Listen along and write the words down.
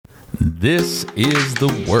This is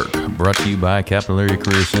The Work, brought to you by Capillary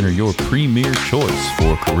Career Center, your premier choice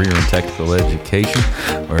for career and technical education,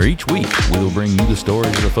 where each week we will bring you the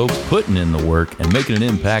stories of the folks putting in the work and making an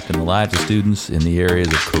impact in the lives of students in the areas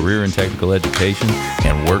of career and technical education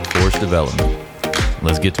and workforce development.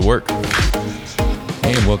 Let's get to work.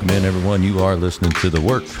 And welcome in, everyone. You are listening to The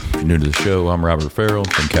Work. If you're new to the show, I'm Robert Farrell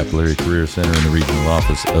from Capillary Career Center in the Regional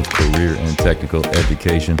Office of Career and Technical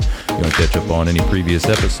Education. If you want to catch up on any previous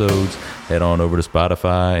episodes, head on over to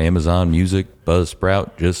Spotify, Amazon Music,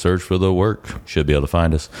 Buzzsprout. Just search for The Work. Should be able to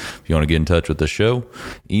find us. If you want to get in touch with the show,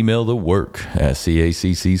 email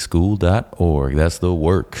thework@caccschool.org. That's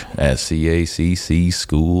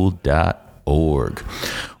thework@caccschool.org.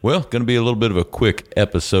 Well, going to be a little bit of a quick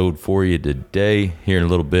episode for you today. Here in a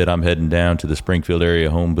little bit, I'm heading down to the Springfield Area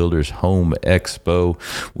Home Builders Home Expo.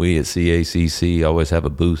 We at CACC always have a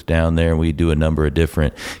booth down there, and we do a number of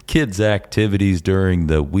different kids activities during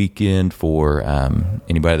the weekend for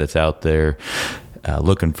anybody that's out there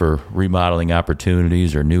looking for remodeling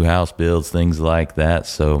opportunities or new house builds, things like that.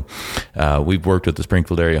 So we've worked with the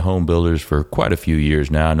Springfield Area Home Builders for quite a few years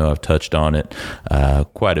now. I know I've touched on it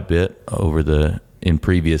quite a bit in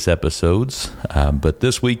previous episodes. But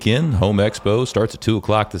this weekend, Home Expo starts at 2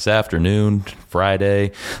 o'clock this afternoon,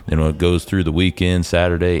 Friday. Then it goes through the weekend,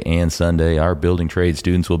 Saturday and Sunday. Our building trade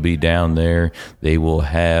students will be down there. They will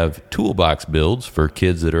have toolbox builds for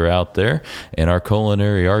kids that are out there. And our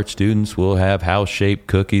culinary arts students will have house-shaped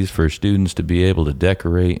cookies for students to be able to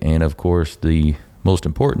decorate. And, of course, the most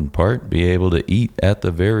important part, be able to eat at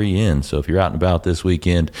the very end. So if you're out and about this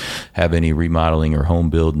weekend, have any remodeling or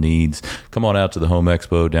home build needs, come on out to the Home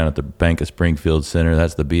Expo down at the Bank of Springfield Center.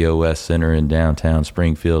 That's the BOS Center in downtown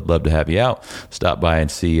Springfield. Love to have you out. Stop by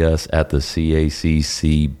and see us at the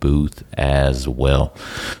CACC booth as well.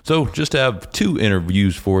 So just have two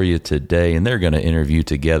interviews for you today, and they're going to interview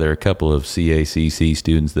together a couple of CACC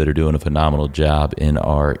students that are doing a phenomenal job in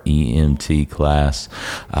our EMT class.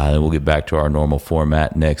 And we'll get back to our normal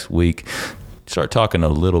format next week. Start talking a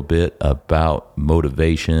little bit about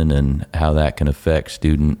motivation and how that can affect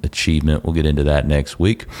student achievement. We'll get into that next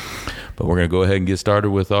week. But we're going to go ahead and get started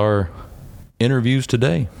with our interviews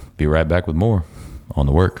today. Be right back with more on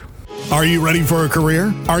The Work. Are you ready for a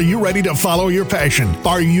career? Are you ready to follow your passion?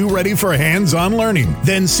 Are you ready for hands-on learning?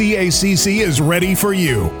 Then CACC is ready for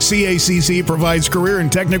you. CACC provides career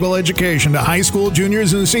and technical education to high school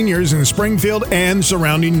juniors and seniors in Springfield and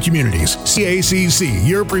surrounding communities. CACC,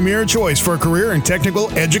 your premier choice for career and technical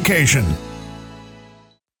education.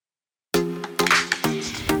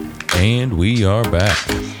 And we are back.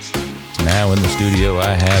 Now in the studio,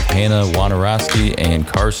 I have Hanna Wonaroski and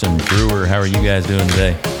Carson Brewer. How are you guys doing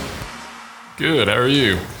today? Good. How are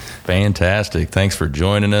you? Fantastic. Thanks for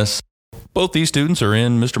joining us. Both these students are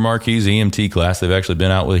in Mr. Marquis' EMT class. They've actually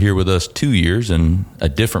been out here with us 2 years in a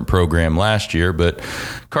different program last year. But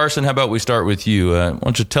Carson, how about we start with you? Why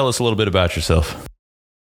don't you tell us a little bit about yourself?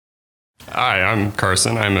 Hi, I'm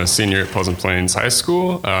Carson. I'm a senior at Pleasant Plains High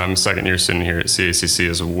School. I'm a second year student here at CACC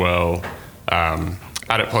as well. Out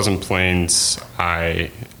at Pleasant Plains,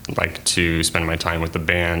 I like to spend my time with the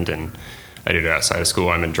band, and I do it outside of school.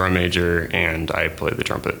 I'm a drum major, and I play the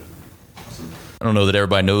trumpet. I don't know that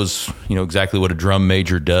everybody knows, exactly what a drum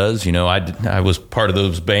major does. I was part of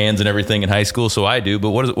those bands and everything in high school, so I do. But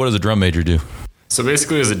what does a drum major do? So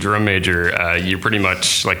basically, as a drum major, you're pretty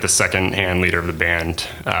much like the second-hand leader of the band.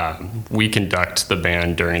 We conduct the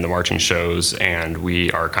band during the marching shows, and we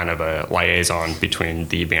are kind of a liaison between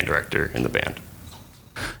the band director and the band.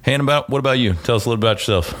 Hanna, what about you? Tell us a little about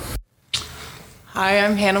yourself. Hi,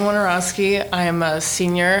 I'm Hanna Wonaroski. I'm a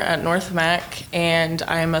senior at North Mac, and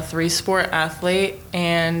I'm a three-sport athlete,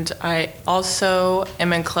 and I also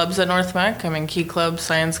am in clubs at North Mac. I'm in Key Club,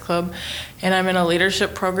 Science Club, and I'm in a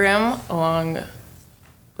leadership program along,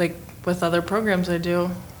 with other programs I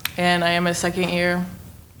do, and I am a second-year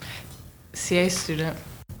CA student.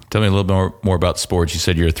 Tell me a little bit more about sports. You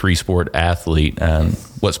said you're a three-sport athlete.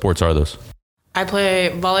 What sports are those? I play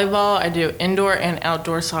volleyball. I do indoor and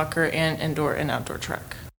outdoor soccer and indoor and outdoor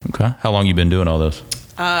track. Okay. How long you been doing all those?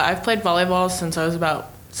 I've played volleyball since I was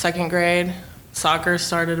about second grade. Soccer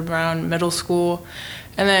started around middle school.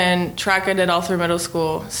 And then track I did all through middle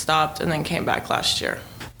school, stopped, and then came back last year.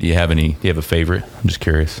 Do you have a favorite? I'm just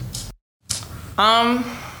curious. Along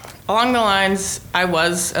the lines, I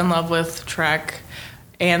was in love with track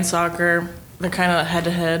and soccer. They're kind of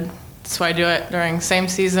head-to-head. That's why I do it during same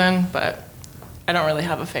season, but I don't really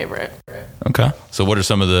have a favorite. Okay. So what are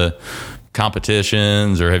some of the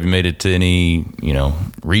competitions, or have you made it to any,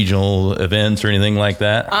 regional events or anything like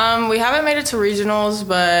that? We haven't made it to regionals,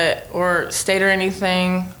 or state or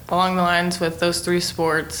anything. along the lines with those 3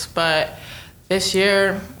 sports. But this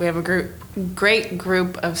year, we have a great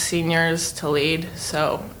group of seniors to lead,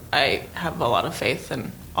 so I have a lot of faith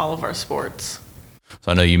in all of our sports.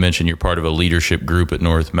 So I know you mentioned you're part of a leadership group at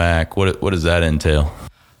North Mac. What does that entail?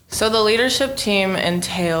 So the leadership team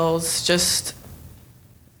entails just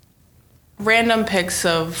random picks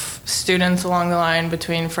of students along the line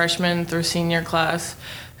between freshman through senior class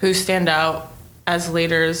who stand out as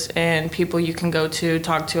leaders and people you can go to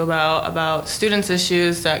talk to about students'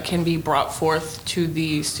 issues that can be brought forth to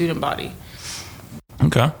the student body.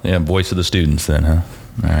 Okay. Yeah, voice of the students then, huh?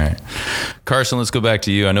 All right. Carson, let's go back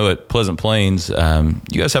to you. I know at Pleasant Plains,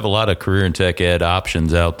 you guys have a lot of career and tech ed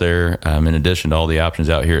options out there, in addition to all the options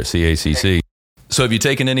out here at CACC. So have you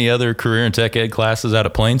taken any other career and tech ed classes out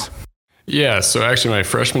at Plains? Yeah, so actually my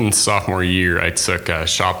freshman and sophomore year, I took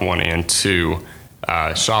Shop 1 and 2.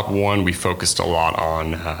 Shop 1, we focused a lot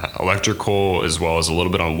on electrical as well as a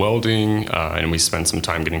little bit on welding, and we spent some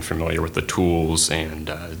time getting familiar with the tools and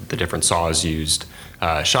the different saws used.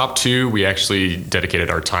 Shop 2, we actually dedicated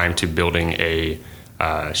our time to building a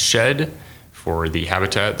shed for the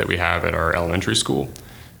habitat that we have at our elementary school,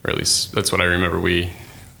 or at least that's what I remember.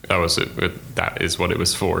 That is what it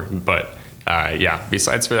was for. But yeah,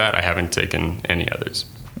 besides for that, I haven't taken any others.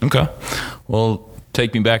 Okay. Well,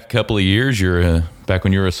 take me back a couple of years. You're back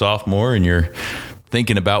when you were a sophomore and you're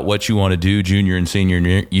thinking about what you want to do junior and senior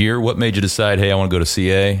year. What made you decide, hey, I want to go to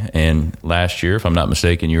CA? And last year, if I'm not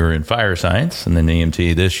mistaken, you were in fire science and then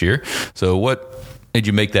EMT this year. So what made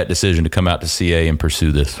you make that decision to come out to CA and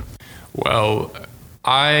pursue this? Well,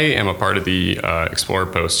 I am a part of the Explorer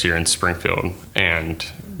Post here in Springfield, and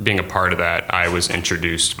being a part of that, I was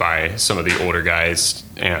introduced by some of the older guys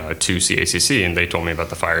to CACC, and they told me about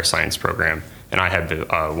the fire science program. And I had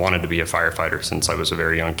wanted to be a firefighter since I was a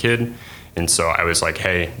very young kid. And so I was like,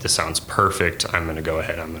 hey, this sounds perfect. I'm going to go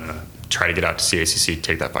ahead. I'm going to try to get out to CACC,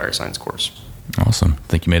 take that fire science course. Awesome.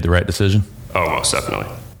 Think you made the right decision? Oh, most definitely.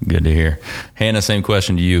 Good to hear. Hanna, same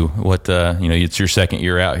question to you. What, it's your second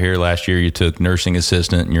year out here. Last year you took nursing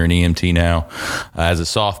assistant and you're an EMT now. As a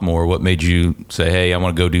sophomore, what made you say, hey, I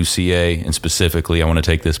want to go do CA, and specifically I want to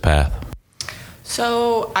take this path?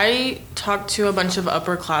 So I talked to a bunch of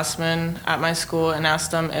upperclassmen at my school and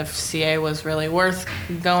asked them if CA was really worth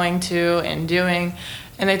going to and doing.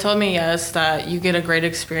 And they told me yes, that you get a great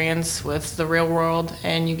experience with the real world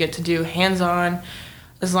and you get to do hands-on,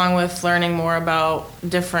 along with learning more about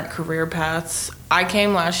different career paths. I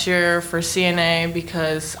came last year for CNA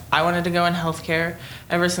because I wanted to go in healthcare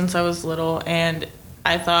ever since I was little, and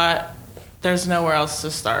I thought there's nowhere else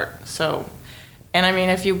to start. So, and I mean,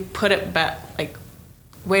 if you put it back,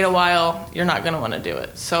 wait a while, you're not going to want to do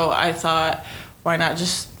it. So I thought, why not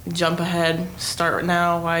just jump ahead, start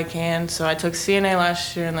now while I can. So I took CNA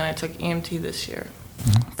last year, and then I took EMT this year.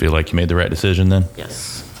 Feel like you made the right decision then?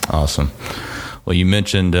 Yes. Awesome. Well, you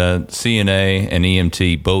mentioned CNA and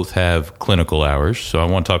EMT both have clinical hours, so I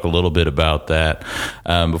want to talk a little bit about that.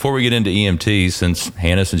 Before we get into EMT,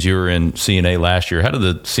 since you were in CNA last year, how did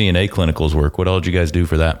the CNA clinicals work? What all did you guys do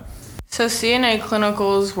for that? So CNA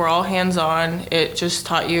clinicals were all hands-on. It just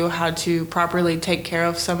taught you how to properly take care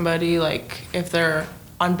of somebody, like if they're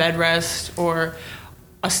on bed rest or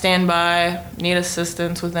a standby, need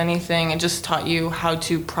assistance with anything. It just taught you how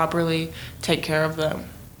to properly take care of them.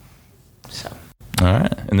 So. All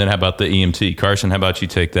right. And then how about the EMT? Carson, how about you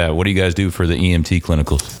take that? What do you guys do for the EMT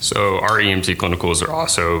clinicals? So our EMT clinicals are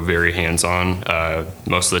also very hands-on.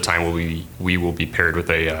 Most of the time we will be paired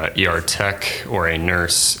with a ER tech or a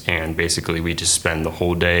nurse, and basically we just spend the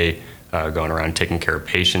whole day going around taking care of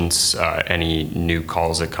patients. Any new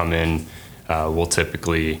calls that come in, we'll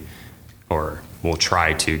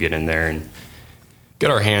try to get in there and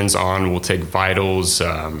get our hands on. We'll take vitals.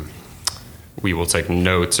 We will take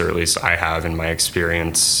notes, or at least I have in my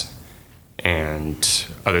experience. And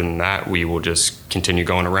other than that, we will just continue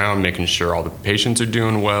going around, making sure all the patients are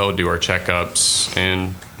doing well, do our checkups,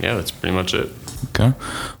 and yeah, that's pretty much it. Okay.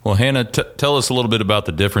 Well, Hanna, tell us a little bit about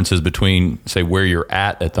the differences between, say, where you're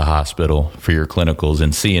at the hospital for your clinicals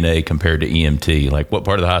and CNA compared to EMT. Like, what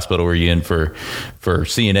part of the hospital were you in for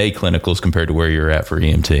CNA clinicals compared to where you're at for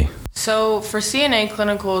EMT? So for CNA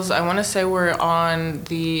clinicals, I want to say we're on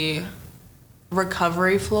the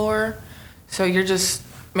recovery floor. So you're just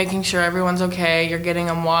making sure everyone's okay. You're getting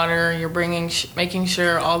them water. You're making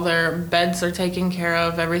sure all their beds are taken care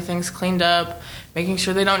of. Everything's cleaned up. Making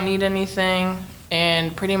sure they don't need anything,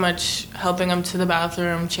 and pretty much helping them to the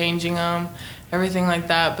bathroom, changing them, everything like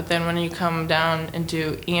that. But then when you come down and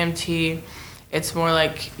do EMT, it's more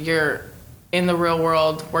like you're in the real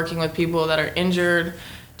world, working with people that are injured,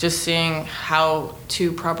 just seeing how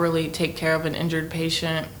to properly take care of an injured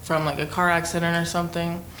patient from like a car accident or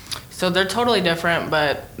something. So they're totally different,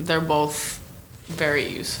 but they're both very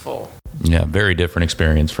useful. Yeah, very different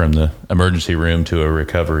experience from the emergency room to a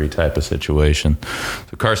recovery type of situation.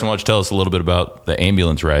 So Carson, why don't you tell us a little bit about the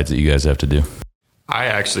ambulance rides that you guys have to do? I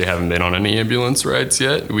actually haven't been on any ambulance rides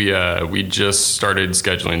yet. We just started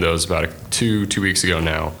scheduling those about two weeks ago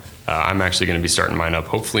now. I'm actually going to be starting mine up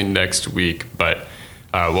hopefully next week. But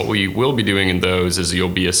what we will be doing in those is you'll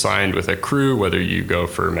be assigned with a crew, whether you go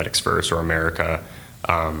for Medics First or America,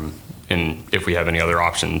 and if we have any other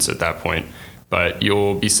options at that point. But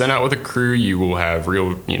you'll be sent out with a crew. You will have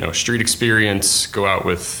real, street experience. Go out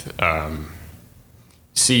with,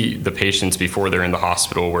 see the patients before they're in the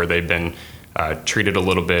hospital, where they've been treated a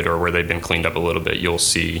little bit or where they've been cleaned up a little bit. You'll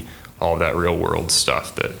see all of that real world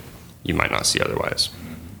stuff that you might not see otherwise.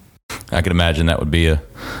 I can imagine that would be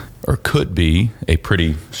could be a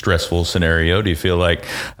pretty stressful scenario. Do you feel like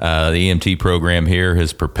the EMT program here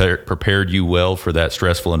has prepared you well for that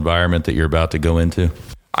stressful environment that you're about to go into?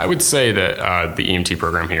 I would say that the EMT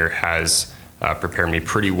program here has prepared me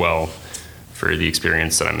pretty well for the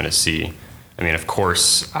experience that I'm going to see. I mean, of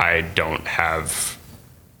course, I don't have,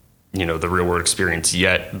 the real world experience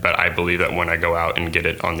yet, but I believe that when I go out and get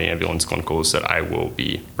it on the ambulance clinicals, that I will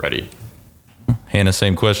be ready. Hanna,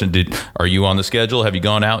 same question. Are you on the schedule? Have you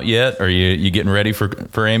gone out yet? Are you getting ready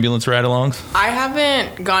for ambulance ride-alongs? I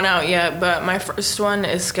haven't gone out yet, but my first one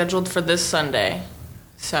is scheduled for this Sunday.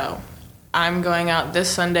 So I'm going out this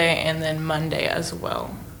Sunday and then Monday as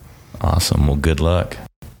well. Awesome. Well, good luck.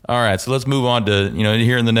 All right, so let's move on to,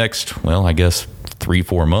 here in the next,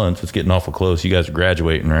 3-4 months. It's getting awful close. You guys are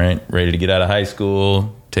graduating, right? Ready to get out of high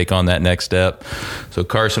school, take on that next step. So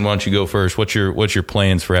Carson, why don't you go first? What's your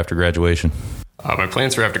plans for after graduation? My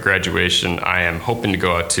plans for after graduation, I am hoping to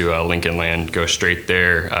go out to Lincoln Land, go straight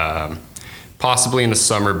there, possibly in the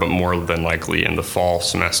summer, but more than likely in the fall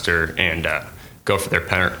semester, and go for their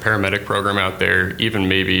paramedic program out there, even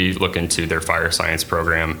maybe look into their fire science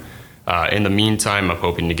program. In the meantime, I'm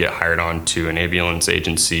hoping to get hired on to an ambulance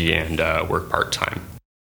agency and work part-time.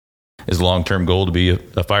 Is the long-term goal to be a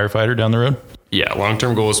firefighter down the road? Yeah,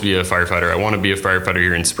 long-term goal is to be a firefighter. I want to be a firefighter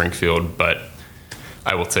here in Springfield, but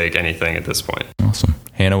I will take anything at this point. Awesome.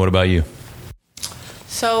 Hanna, what about you?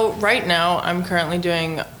 So right now, I'm currently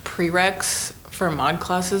doing prereqs for mod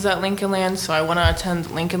classes at Lincoln Land, so I want to attend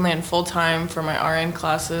Lincoln Land full-time for my RN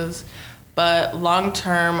classes. But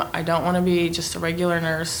long-term, I don't want to be just a regular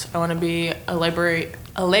nurse. I want to be a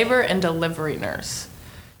labor and delivery nurse.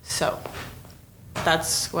 So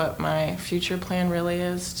that's what my future plan really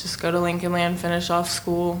is. Just go to Lincoln Land, finish off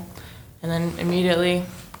school, and then immediately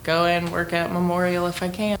go and work at Memorial if I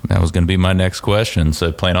can. That was going to be my next question.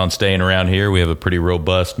 So plan on staying around here. We have a pretty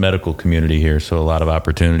robust medical community here, so a lot of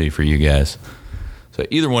opportunity for you guys. So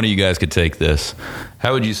either one of you guys could take this.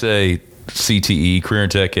 How would you say CTE, Career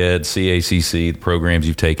and Tech Ed, CACC, the programs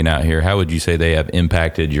you've taken out here, how would you say they have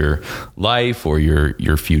impacted your life or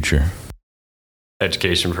your future?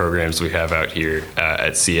 Education programs we have out here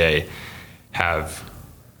at CA have,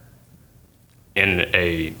 in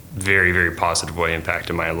a very, very positive way,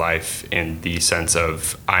 impacted my life in the sense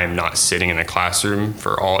of I'm not sitting in a classroom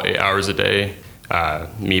for all 8 hours a day.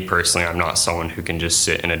 Me personally, I'm not someone who can just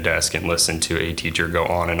sit in a desk and listen to a teacher go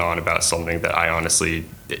on and on about something that I honestly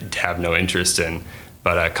have no interest in.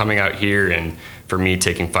 But coming out here, and for me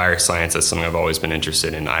taking fire science, that's something I've always been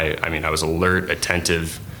interested in. I was alert,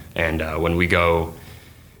 attentive, and when we go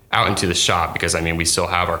out into the shop, because we still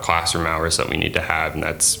have our classroom hours that we need to have, and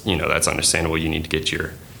that's understandable. You need to get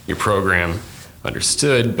your program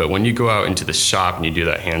understood, but when you go out into the shop and you do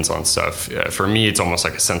that hands-on stuff, for me it's almost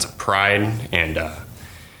like a sense of pride, and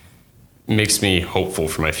makes me hopeful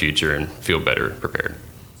for my future and feel better prepared.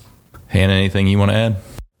 Hanna, anything you want to add?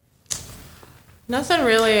 Nothing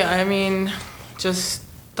really. Just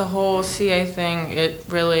the whole CA thing, it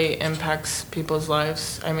really impacts people's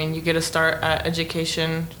lives. You get to start at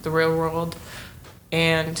education, the real world,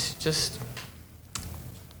 and just,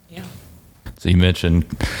 yeah. So you mentioned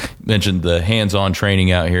the hands-on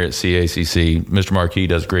training out here at CACC. Mr. Marquis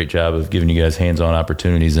does a great job of giving you guys hands-on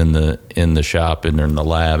opportunities in the shop and in the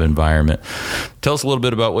lab environment. Tell us a little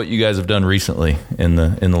bit about what you guys have done recently in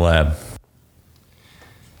the lab.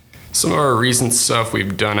 Some of our recent stuff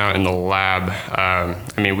we've done out in the lab,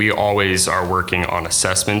 we always are working on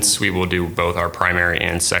assessments. We will do both our primary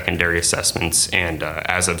and secondary assessments, and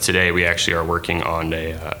as of today, we actually are working on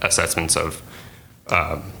assessments of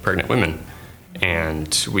pregnant women.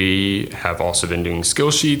 And we have also been doing skill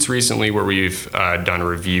sheets recently, where we've done a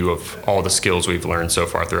review of all the skills we've learned so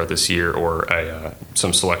far throughout this year, or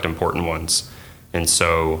some select important ones. And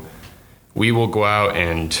so we will go out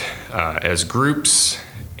and as groups,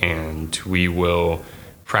 and we will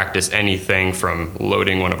practice anything from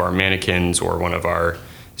loading one of our mannequins or one of our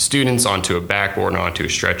students onto a backboard and onto a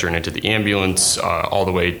stretcher and into the ambulance, all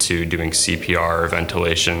the way to doing CPR,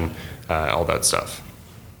 ventilation, all that stuff.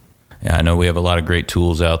 Yeah, I know we have a lot of great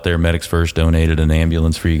tools out there. Medics First donated an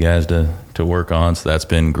ambulance for you guys to work on, so that's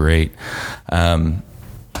been great. Hannah,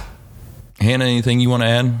 anything you want to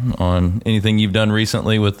add on anything you've done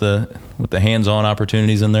recently with the hands-on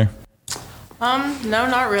opportunities in there? No,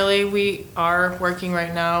 not really. We are working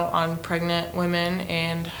right now on pregnant women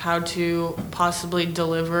and how to possibly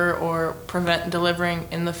deliver or prevent delivering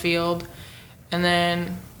in the field. And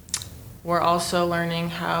then we're also learning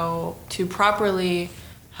how to properly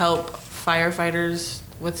help firefighters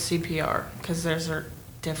with CPR, because theirs are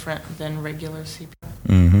different than regular CPR.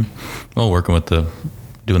 Mm-hmm. Well, working with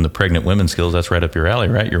doing the pregnant women skills, that's right up your alley,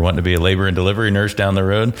 right? You're wanting to be a labor and delivery nurse down the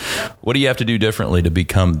road. What do you have to do differently to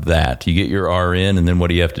become that? You get your RN, and then what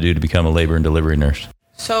do you have to do to become a labor and delivery nurse?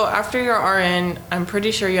 So after your RN, I'm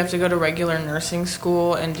pretty sure you have to go to regular nursing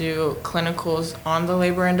school and do clinicals on the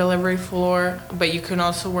labor and delivery floor, but you can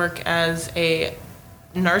also work as a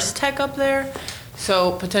nurse tech up there.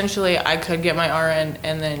 So potentially I could get my RN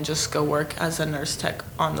and then just go work as a nurse tech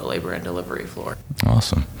on the labor and delivery floor.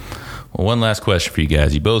 Awesome. Well, one last question for you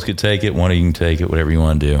guys. You both could take it. One of you can take it, whatever you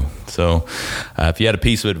want to do. So if you had a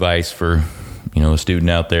piece of advice for a student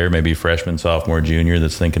out there, maybe a freshman, sophomore, junior,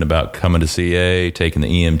 that's thinking about coming to CA, taking the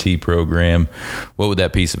EMT program, what would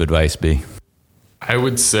that piece of advice be? I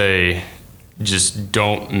would say just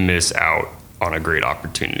don't miss out on a great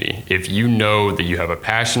opportunity. If you know that you have a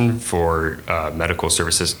passion for medical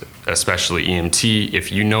services, especially EMT,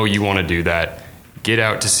 if you know you want to do that, get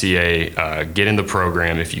out to CA, get in the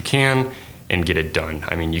program if you can, and get it done.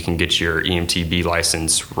 I mean, you can get your EMTB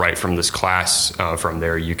license right from this class. From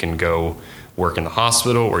there, you can go work in the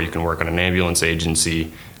hospital, or you can work on an ambulance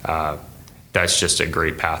agency. That's just a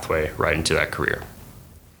great pathway right into that career.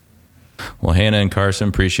 Well, Hanna and Carson,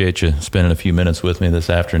 appreciate you spending a few minutes with me this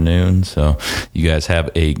afternoon. So you guys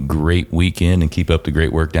have a great weekend and keep up the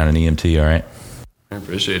great work down in EMT, all right? I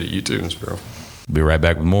appreciate it. You too, Ms. Burrow. Be right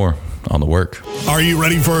back with more on The Work. Are you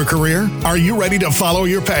ready for a career? Are you ready to follow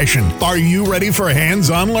your passion? Are you ready for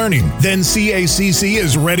hands-on learning? Then CACC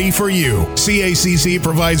is ready for you. CACC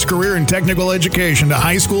provides career and technical education to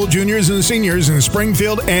high school juniors and seniors in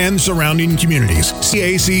Springfield and surrounding communities.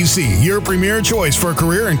 CACC, your premier choice for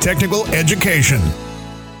career and technical education.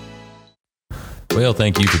 Well,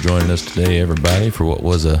 thank you for joining us today, everybody, for what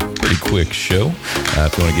was a pretty quick show.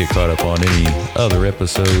 If you want to get caught up on any other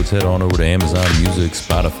episodes, head on over to Amazon Music,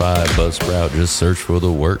 Spotify, Buzzsprout. Just search for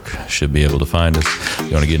The Work. Should be able to find us. If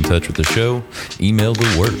you want to get in touch with the show, email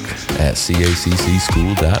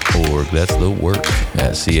thework@caccschool.org. That's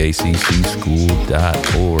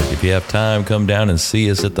thework@caccschool.org. If you have time, come down and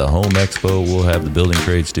see us at the Home Expo. We'll have the building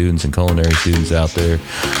trade students and culinary students out there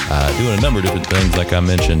doing a number of different things like I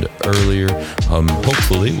mentioned earlier.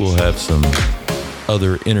 Hopefully we'll have some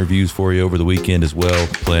other interviews for you over the weekend as well.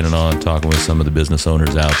 Planning on talking with some of the business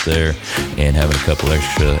owners out there and having a couple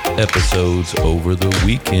extra episodes over the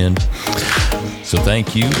weekend. So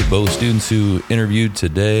thank you to both students who interviewed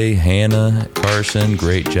today. Hanna, Carson,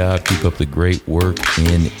 great job. Keep up the great work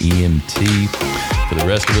in EMT. For the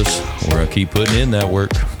rest of us, we're going to keep putting in that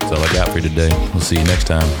work. That's all I got for you today. We'll see you next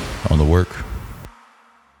time on The Work.